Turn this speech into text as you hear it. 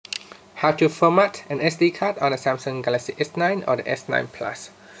how to format an SD card on a Samsung Galaxy S9 or the S9 Plus.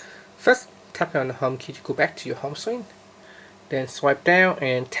 First, tap on the home key to go back to your home screen. Then swipe down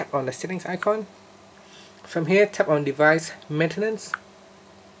and tap on the settings icon. From here, tap on device maintenance.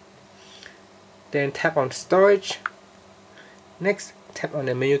 Then tap on storage. Next, tap on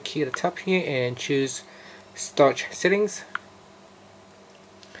the menu key at the top here and choose storage settings.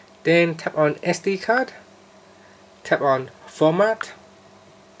 Then tap on SD card. Tap on format.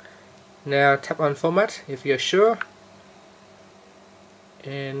 Now tap on format if you're sure.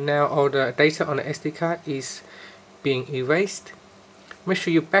 And now all the data on the SD card is being erased. Make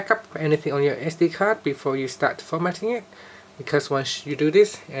sure you back up anything on your SD card before you start formatting it, because once you do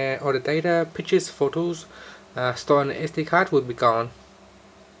this, all the data, pictures, photos stored on the SD card will be gone.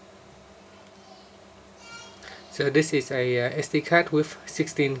 So this is a SD card with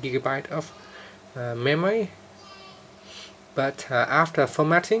 16 GB of memory, but after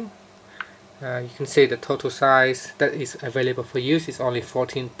formatting, you can see the total size that is available for use is only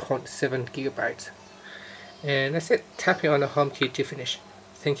 14.7 GB. And that's it. Tap here on the home key to finish.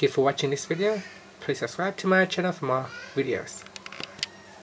 Thank you for watching this video. Please subscribe to my channel for more videos.